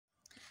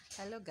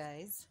Hello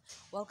guys,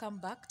 welcome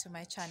back to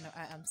my channel.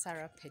 I am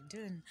Sarah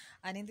Pedun,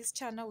 and in this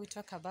channel we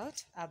talk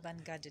about urban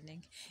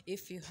gardening.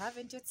 If you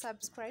haven't yet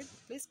subscribed,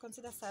 please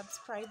consider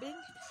subscribing,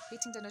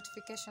 hitting the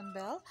notification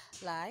bell,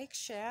 like,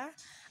 share,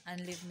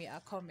 and leave me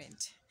a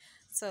comment.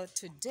 So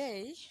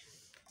today,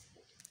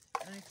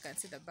 I don't know if you can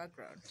see the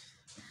background.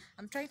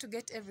 I'm trying to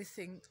get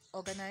everything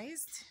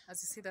organized.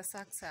 As you see, the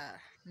sacks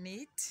are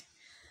neat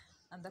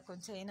and the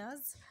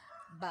containers,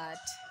 but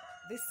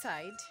this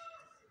side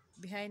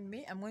behind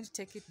me, I'm going to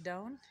take it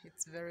down.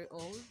 It's very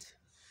old,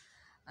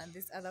 and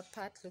this other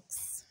part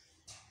looks,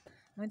 I'm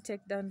going to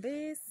take down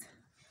this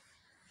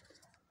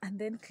and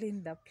then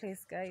clean the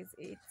place, guys.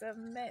 It's a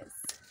mess.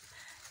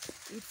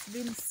 It's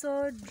been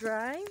so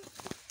dry,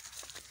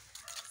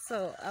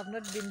 so I've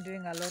not been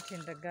doing a lot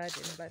in the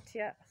garden, but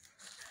yeah.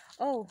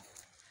 Oh,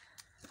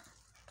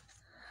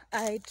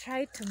 I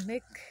tried to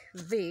make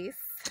this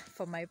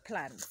for my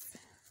plants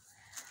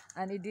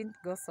and it didn't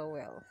go so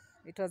well.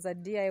 It was a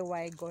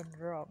DIY gone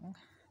wrong,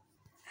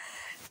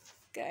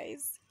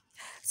 guys.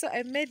 So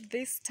I made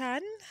this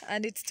stand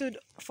and it stood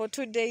for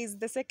 2 days.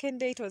 The second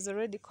day it was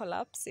already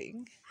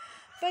collapsing.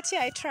 But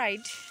yeah, I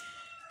tried,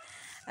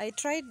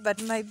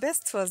 but my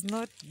best was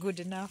not good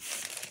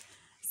enough.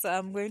 So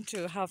I'm going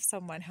to have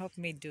someone help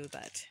me do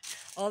that.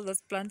 All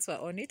those plants were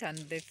on it and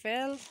they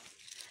fell.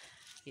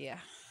 Yeah.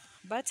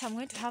 But I'm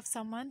going to have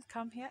someone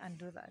come here and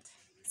do that.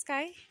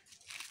 Sky,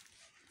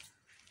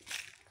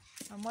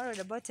 I'm worried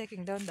about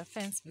taking down the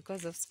fence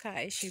because of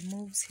Sky. She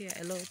moves here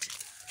a lot.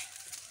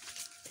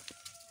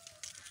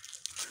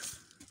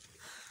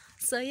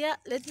 So yeah,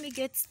 let me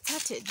get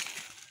started.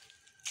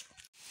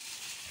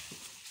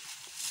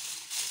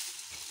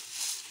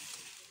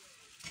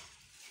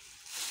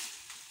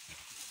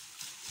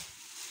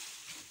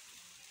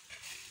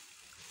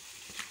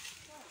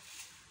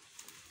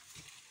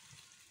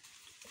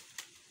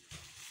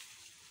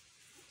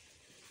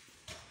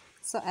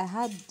 So I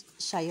had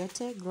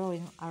chayote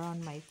growing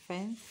around my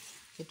fence.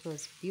 It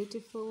was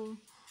beautiful.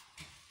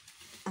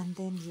 And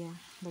then yeah,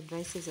 the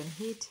dry season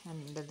hit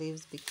and the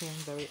leaves became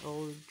very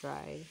old,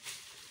 dry.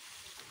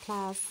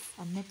 Plus,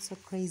 I'm not so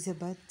crazy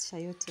about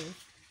chayote.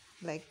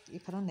 Like, you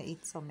can only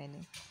eat so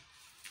many.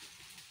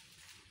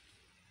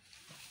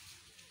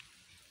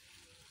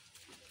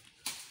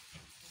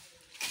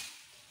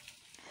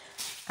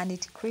 And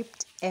it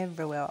creeped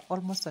everywhere,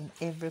 almost on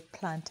every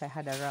plant I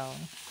had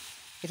around.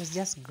 It was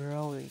just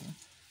growing.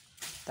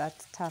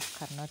 That stuff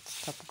cannot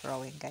stop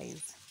growing,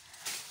 guys.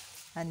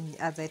 And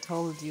as I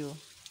told you,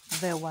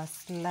 there were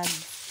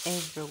slugs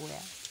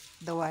everywhere.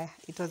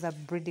 It was a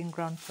breeding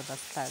ground for the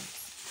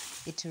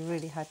slugs. It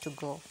really had to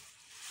go.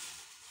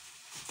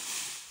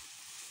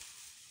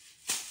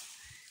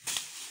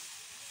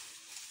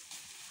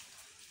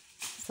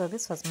 So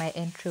this was my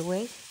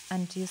entryway,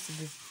 and it used to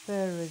be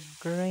very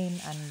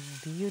green and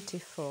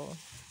beautiful.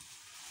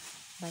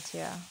 But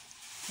yeah,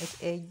 it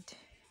aged,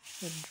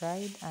 it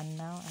dried, and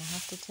now I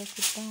have to take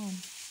it down.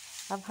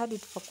 I've had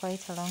it for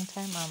quite a long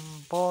time.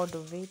 I'm bored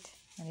of it.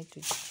 I need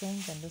to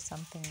change and do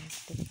something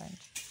different.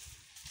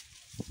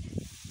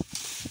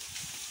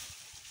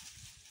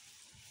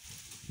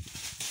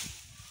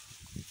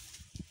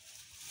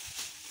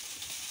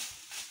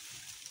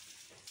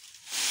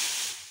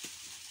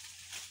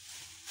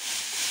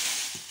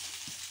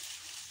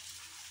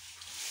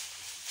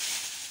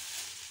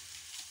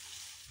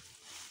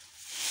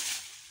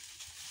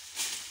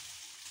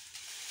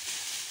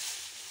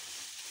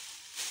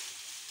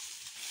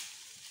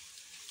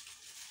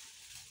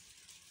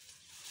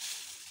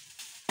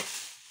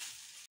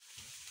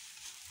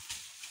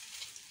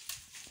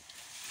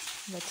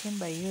 The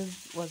timber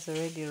used was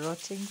already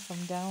rotting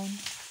from down.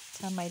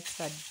 Termites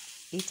had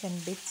eaten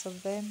bits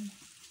of them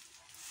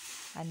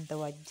and they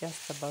were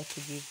just about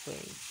to give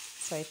way.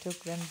 So I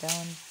took them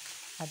down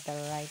at the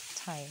right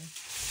time.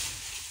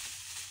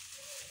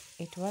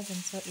 It wasn't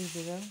so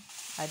easy though.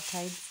 I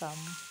tied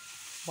some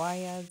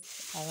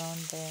wires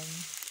around them,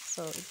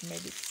 so it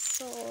made it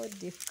so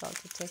difficult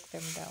to take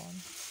them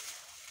down.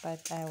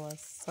 But I was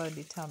so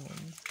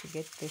determined to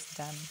get this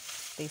done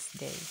this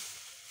day.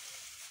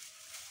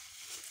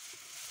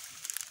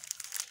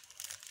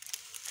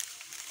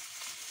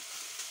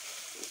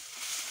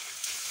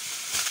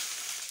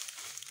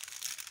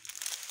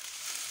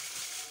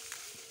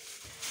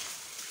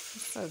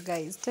 So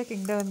guys,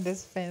 taking down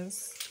this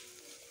fence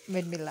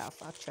made me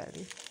laugh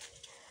actually.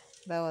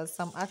 There was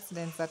some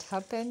accidents that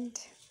happened.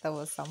 There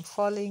was some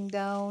falling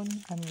down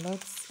and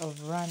lots of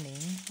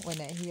running when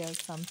I hear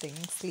something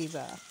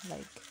slither.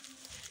 Like,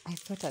 I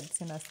thought I'd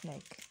seen a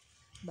snake.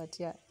 But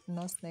yeah,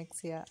 no snakes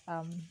here.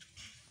 That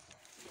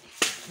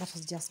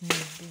was just me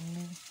being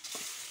me.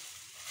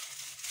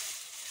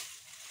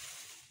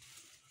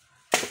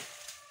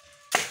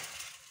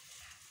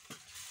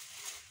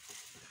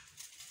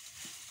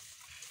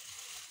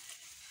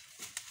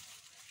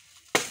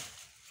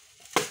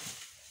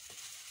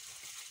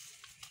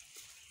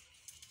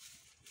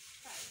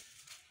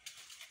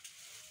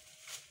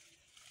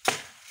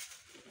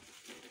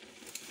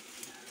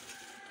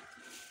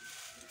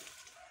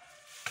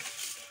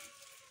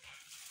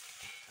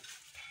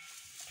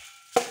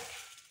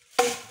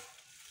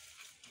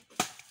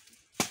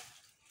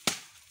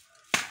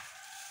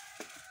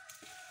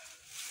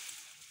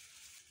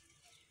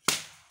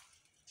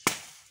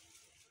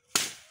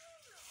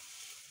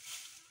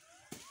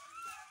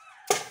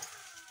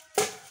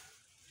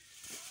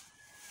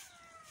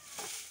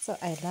 So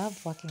I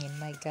love working in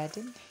my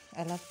garden.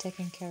 I love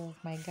taking care of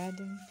my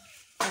garden.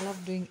 I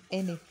love doing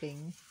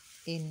anything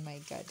in my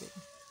garden.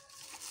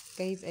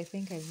 Guys, I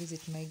think I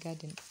visit my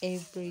garden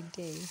every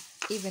day.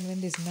 Even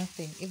when there's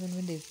nothing, even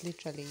when there's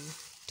literally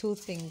 2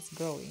 things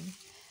growing,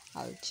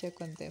 I'll check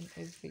on them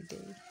every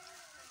day.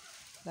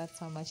 That's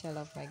how much I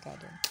love my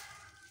garden.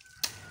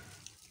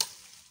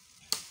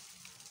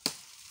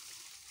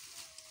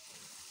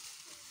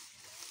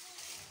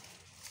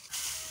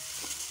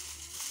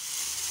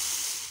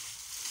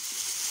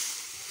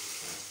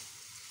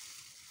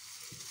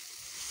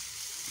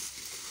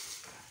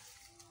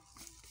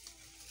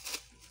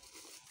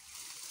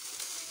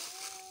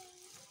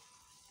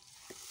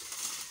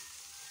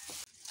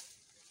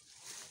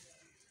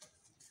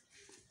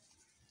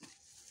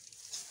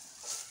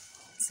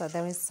 So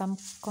there is some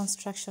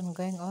construction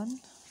going on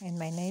in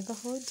my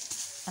neighborhood,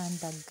 and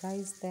the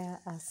guys there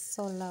are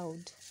so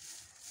loud.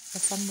 For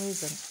some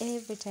reason,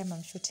 every time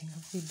I'm shooting a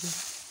video,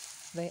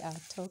 they are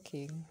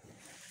talking.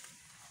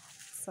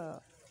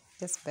 So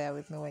just bear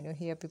with me when you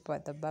hear people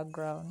at the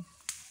background.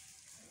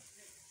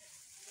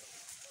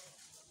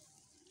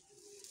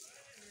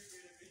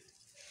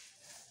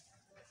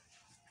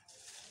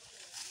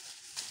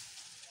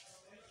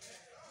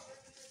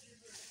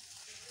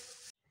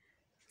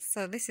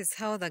 So this is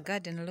how the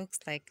garden looks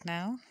like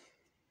now.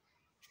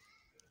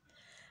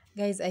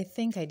 Guys, I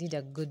think I did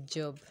a good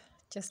job.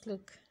 Just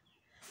look.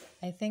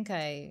 I think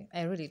I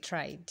really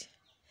tried.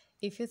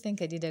 If you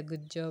think I did a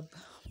good job,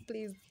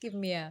 please give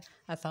me a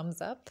thumbs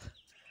up.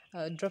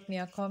 Drop me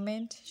a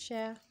comment,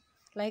 share,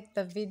 like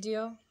the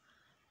video.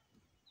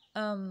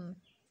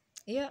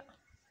 Yeah.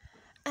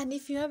 And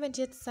if you haven't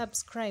yet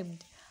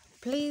subscribed,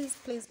 please,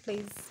 please,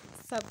 please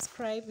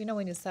subscribe. You know,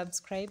 when you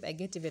subscribe, I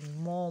get even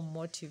more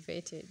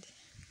motivated.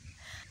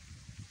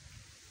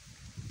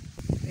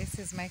 This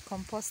is my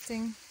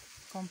composting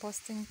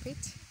pit.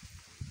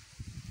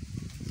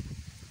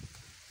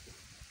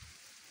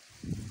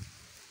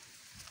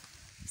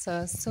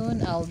 So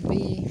soon I'll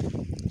be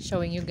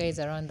showing you guys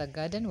around the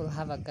garden. We'll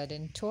have a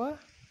garden tour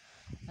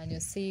and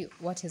you'll see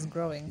what is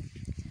growing.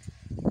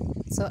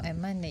 So I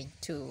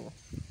managed to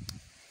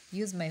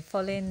use my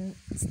fallen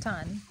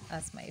stand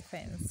as my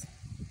fence.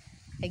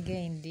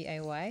 Again,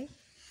 DIY.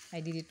 I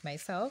did it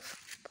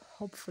myself.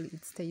 Hopefully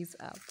it stays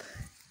up.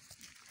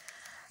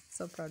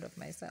 So proud of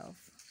myself.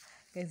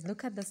 Guys,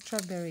 look at the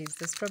strawberries.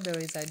 The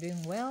strawberries are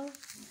doing well.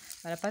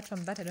 But apart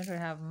from that, I don't really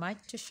have much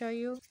to show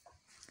you.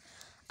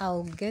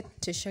 I'll get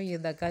to show you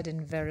the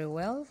garden very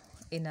well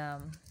in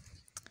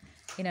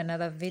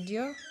another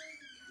video.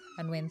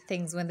 And when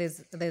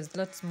there's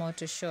lots more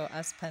to show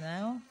as per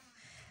now.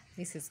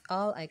 This is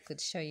all I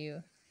could show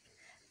you.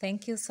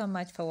 Thank you so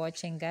much for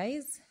watching,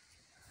 guys.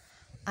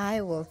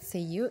 I will see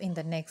you in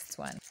the next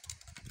one.